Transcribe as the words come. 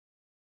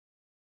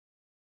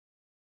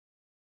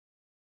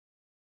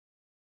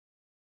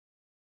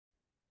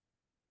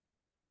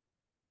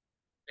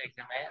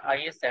Exam है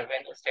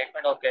IS7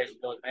 statement of cash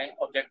flows में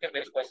objective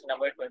based question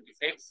number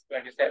 26,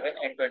 27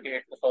 and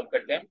 28 को solve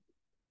करते हैं।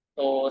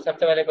 तो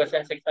सबसे पहले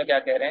क्वेश्चन 6 में क्या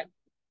कह रहे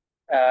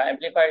हैं?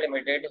 Amplifier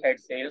limited had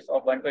sales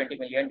of 120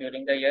 million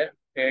during the year,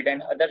 trade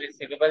and other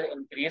receivable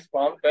increase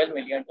from 12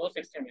 million to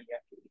 16 million.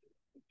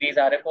 Increase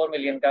आ रहा है 4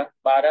 मिलियन का,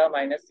 12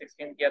 माइनस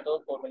 16 किया तो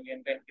 4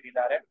 मिलियन का इंक्रीज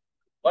आ रहा है।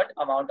 What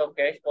amount of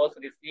cash was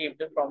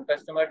received from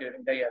customer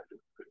during the year.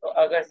 तो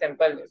अगर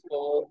सिंपल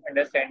इसको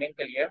अंडरस्टैंडिंग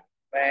के लिए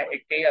मैं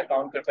एक ही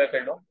अकाउंट प्रिपेयर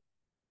कर लूँ,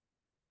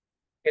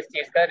 किस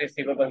चीज का,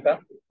 रिसीवेबल का।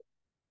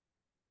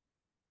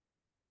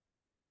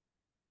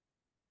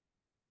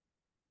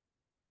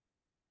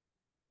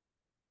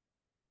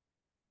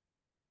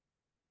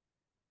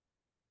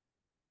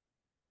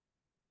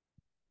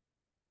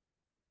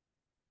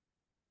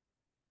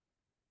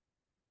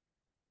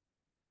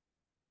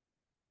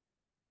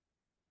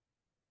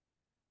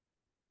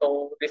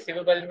 तो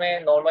रिसीवेबल में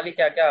नॉर्मली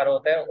क्या क्या आ रहा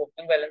होता है?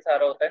 ओपनिंग बैलेंस आ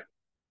रहा होता है,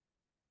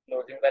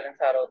 क्लोजिंग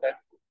बैलेंस आ रहा होता है।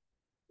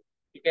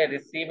 ठीक है,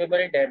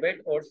 रिसीवेबल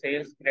डेबिट और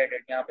सेल्स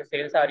क्रेडिट, यहाँ पे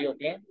सेल्स आ रही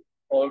होती हैं,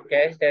 और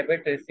cash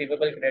debit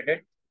receivable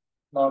credit,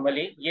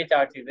 normally ये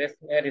चार चीजें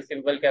इसमें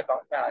रिसीवेबल के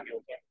अकाउंट में आ रही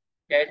होती हैं।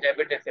 Cash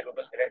debit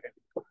receivable credit.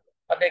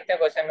 अब देखते हैं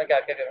क्वेश्चन में क्या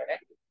क्या गिवन है।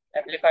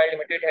 Amplifier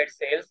limited had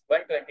sales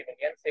 120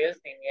 million,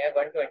 sales नहीं है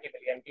 120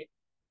 मिलियन की।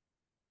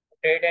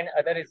 Trade and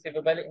other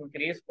receivable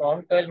increase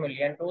from 12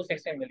 million to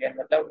 16 million,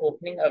 मतलब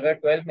ओपनिंग अगर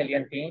 12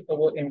 मिलियन थी तो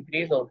वो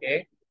इंक्रीज होके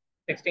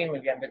 16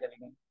 मिलियन पे चली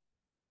गई।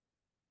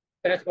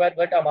 फिर उसके बाद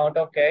what amount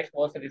of cash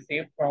was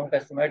received from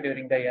customer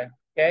during the year.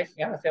 Cash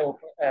यहाँ से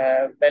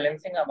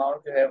बैलेंसिंग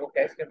अमाउंट जो है वो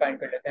कैश के फाइंड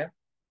कर लेते हैं।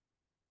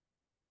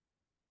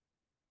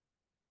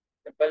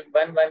 सिंपल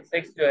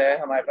 116 जो है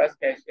हमारे पास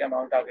कैश की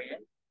अमाउंट आ गई है।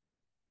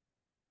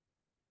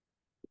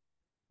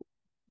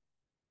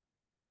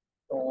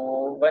 तो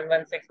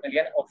 116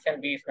 मिलियन ऑप्शन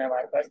बी इसमें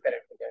हमारे पास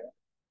करेक्ट हो जाएगा।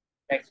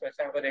 नेक्स्ट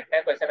क्वेश्चन को देखते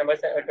हैं। क्वेश्चन नंबर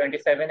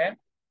 27 है।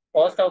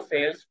 कॉस्ट ऑफ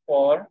सेल्स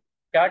फॉर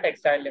क्या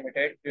textile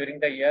limited during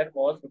the year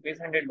was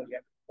 ₹100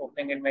 million.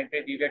 Opening inventory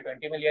दी गई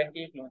 20 मिलियन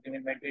की, क्लोजिंग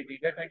इन्वेंट्री दी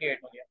गई 28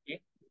 मिलियन की।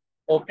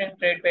 ओपनिंग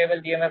ट्रेड पेबल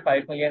दिए में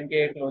 5 मिलियन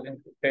के, क्लोजिंग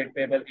ट्रेड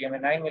पेबल दिए में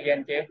 9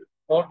 मिलियन के,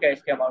 और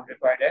कैश के अमाउंट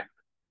रिक्वायर्ड है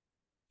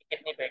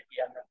कितनी पे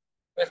किया हमने।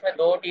 तो इसमें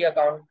दो टी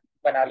अकाउंट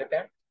बना लेते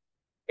हैं।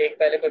 एक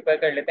पहले प्रिपेयर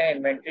कर लेते हैं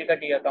इन्वेंट्री का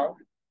टी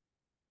अकाउंट,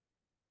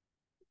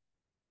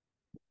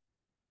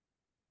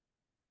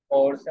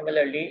 और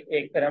सिमिलरली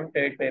एक फिर हम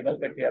ट्रेड पेबल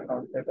का टी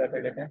अकाउंट प्रिपेयर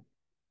कर लेते हैं।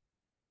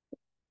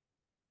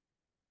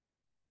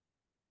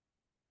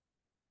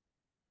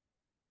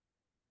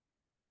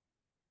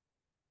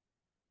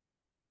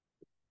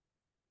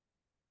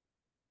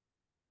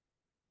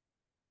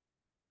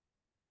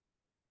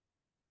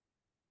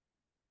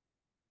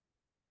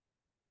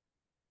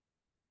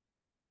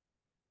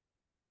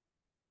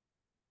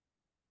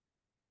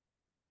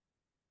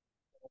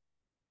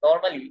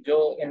 नॉर्मली जो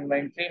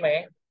इन्वेंट्री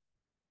में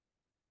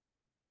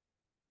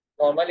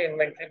नॉर्मल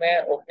इन्वेंट्री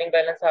में ओपनिंग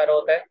बैलेंस आ रहा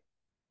होता है,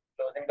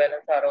 क्लोजिंग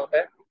बैलेंस आ रहा होता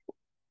है,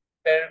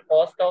 फिर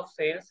कॉस्ट ऑफ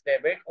सेल्स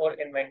डेबिट और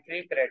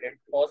inventory credit.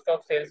 Cost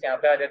of sales यहाँ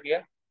पे आ जाती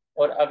है,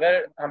 और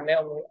अगर हमने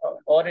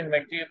और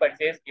इन्वेंट्री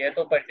परचेज किया है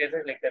तो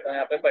परचेजेस लिख देता हूँ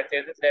यहाँ पे,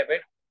 परचेजेस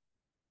डेबिट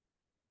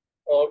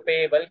और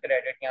पेएबल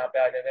क्रेडिट यहाँ पे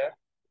आ जाएगा,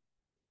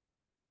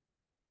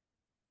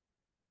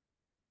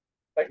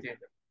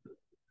 परचेजेस।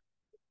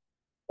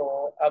 तो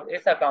अब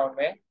इस अकाउंट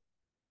में,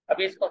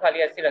 अभी इसको खाली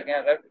ऐसे ही रखें,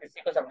 अगर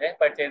किसी को समझें,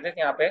 परचेजेस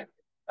यहाँ पे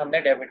हमने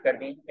डेबिट कर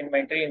दी,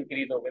 इन्वेंट्री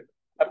इंक्रीज हो गई।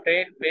 अब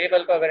ट्रेड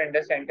पेएबल को अगर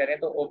अंडरस्टैंड करें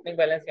तो ओपनिंग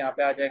बैलेंस यहाँ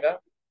पे आ जाएगा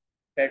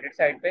क्रेडिट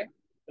साइड पे,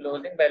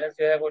 क्लोजिंग बैलेंस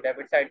जो है वो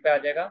डेबिट साइड पे आ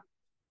जाएगा।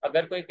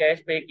 अगर कोई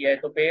कैश पे किया है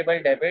तो पेएबल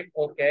डेबिट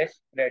और कैश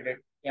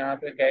क्रेडिट, यहाँ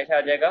पे कैश आ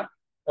जाएगा,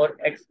 और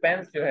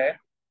एक्सपेंस जो है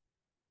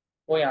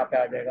वो यहाँ पे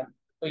आ जाएगा।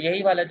 तो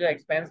यही वाला जो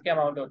एक्सपेंस की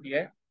अमाउंट होती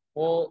है,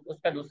 वो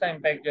उसका दूसरा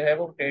इम्पैक्ट जो है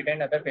वो ट्रेड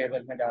एंड अदर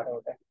पेएबल में जा रहा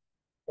होता है।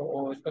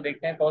 तो इसको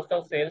देखते हैं। कॉस्ट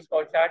ऑफ सेल्स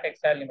फॉर चार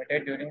textile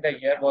limited during the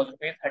year was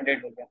 ₹100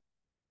 million.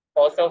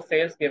 Cost of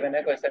sales given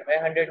है क्वेश्चन में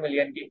 100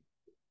 मिलियन की।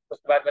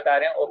 उसके बाद बता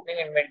रहे हैं ओपनिंग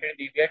इन्वेंट्री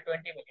दी गई है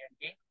 20 मिलियन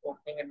की,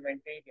 ओपनिंग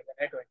इन्वेंट्री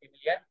गिवन है 20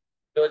 मिलियन,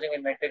 क्लोजिंग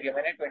इन्वेंट्री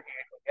गिवन है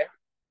 28 मिलियन।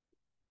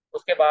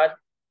 उसके बाद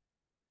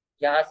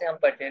यहाँ से हम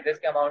परचेजेस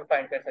के अमाउंट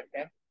फाइंड कर सकते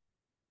हैं,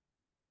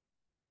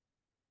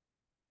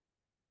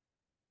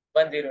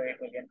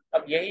 108 मिलियन।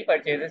 अब यही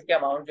परचेजेस के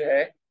अमाउंट जो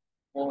है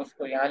वो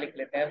उसको यहाँ लिख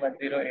लेते हैं,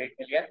 108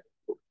 मिलियन।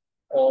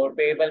 और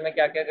पेएबल में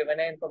क्या क्या गिवन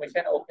है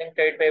इन्फॉर्मेशन? ओपनिंग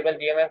ट्रेड पेएबल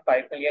दिए हुए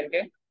 5 मिलियन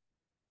के,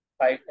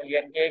 5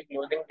 मिलियन के,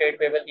 क्लोजिंग ट्रेड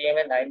पेबल दिए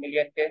हुए 9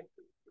 मिलियन के,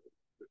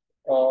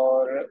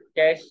 और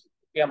कैश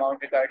की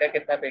अमाउंट रिक्वायर्ड है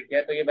कितना पे किया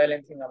है, तो ये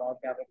बैलेंसिंग अमाउंट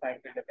यहाँ पे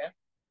फाइंड कर लेते हैं।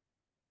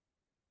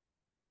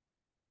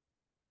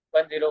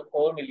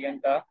 104 मिलियन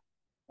का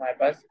हमारे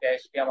पास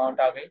कैश की अमाउंट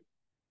आ गई,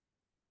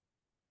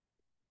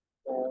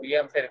 तो ये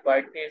हमसे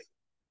रिक्वायर्ड थी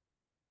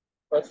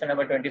क्वेश्चन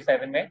नंबर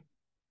 27 में।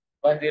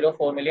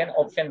 104 मिलियन,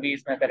 ऑप्शन बी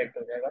इसमें करेक्ट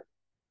हो जाएगा।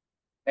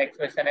 नेक्स्ट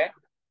क्वेश्चन है।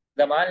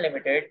 Zaman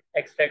limited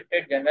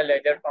extracted general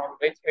ledger from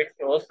which it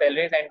shows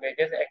salaries and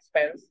wages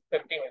expense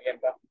 50 million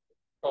का।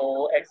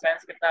 तो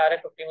एक्सपेंस कितना आ रहा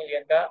है 50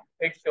 मिलियन का।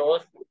 It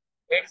shows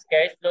it's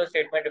cash flow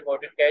statement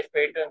reported cash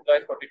paid to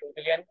employees 42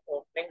 million,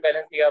 opening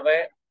balance दिया हुआ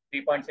है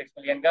 3.6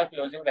 मिलियन का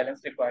क्लोजिंग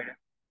बैलेंस रिक्वायर्ड है।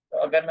 तो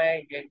अगर मैं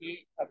यही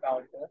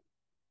अकाउंट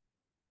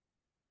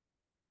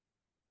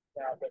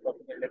यहाँ पे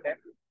कॉपी कर लेते हैं।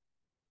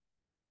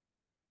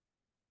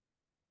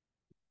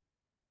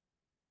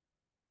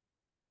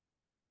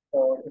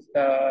 और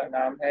इसका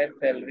नाम है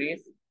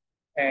सैलरीज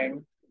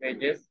एंड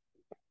वेजेस।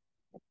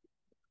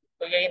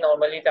 तो यही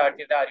नॉर्मली चार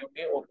चीजें आ रही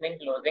होंगी, ओपनिंग,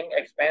 क्लोजिंग,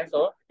 एक्सपेंस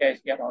और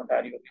कैश की अमाउंट आ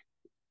रही होगी।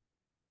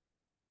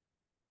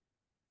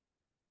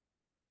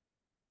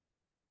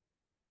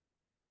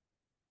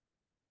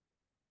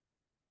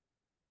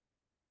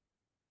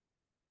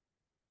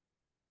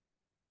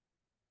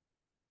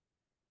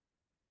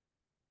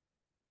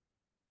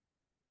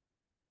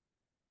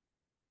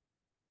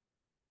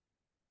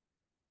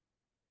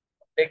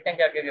 देखते हैं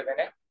क्या क्या गिवन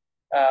है।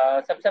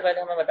 सबसे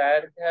पहले हमें बताया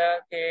था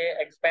कि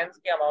एक्सपेंस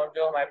की अमाउंट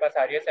जो हमारे पास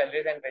आ रही है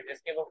सैलरीज एंड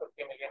वेजेस की, वो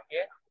 50 मिलियन की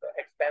है। तो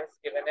एक्सपेंस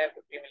गिवन है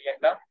 50 मिलियन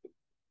का।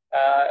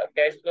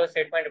 Cash flow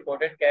statement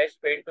reported cash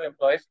paid to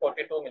employees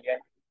 42 million.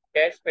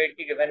 Cash paid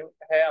की गिवन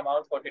है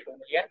amount 42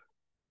 million.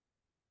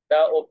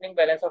 The opening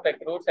balance of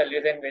accrued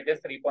salaries and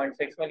wages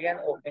 3.6 million.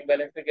 Opening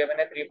balance भी गिवन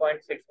है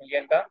 3.6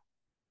 मिलियन का।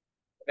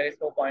 अगर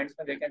इसको पॉइंट्स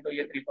में देखें तो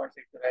ये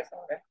 3.6 ऐसा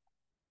हो रहा है।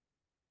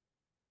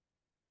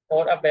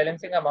 और अब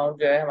बैलेंसिंग अमाउंट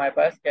जो है हमारे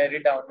पास कैरी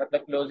डाउन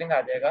मतलब क्लोजिंग आ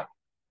जाएगा।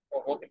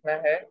 तो वो कितना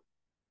है,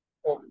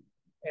 तो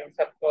इन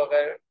सबको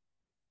अगर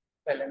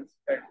बैलेंस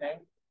करते हैं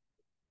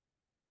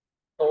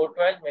तो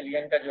 12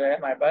 मिलियन का जो है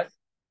हमारे पास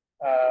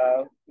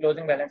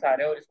क्लोजिंग बैलेंस आ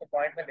रहा है। और इसको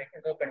पॉइंट में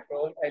देखें तो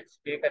कंट्रोल एच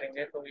पे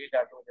करेंगे तो ये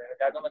जादू हो जाएगा।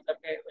 जादू मतलब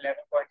कि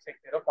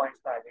 11.60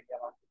 पॉइंट्स में आ जाएगी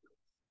अमाउंट।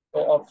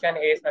 तो ऑप्शन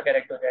ए इसमें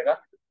करेक्ट हो जाएगा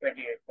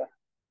 28 का।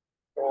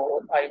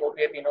 तो आई होप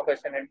ये तीनों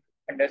क्वेश्चन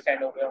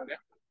अंडरस्टैंड हो गए होंगे।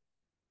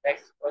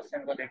 नेक्स्ट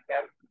क्वेश्चन को देखते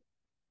हैं अब।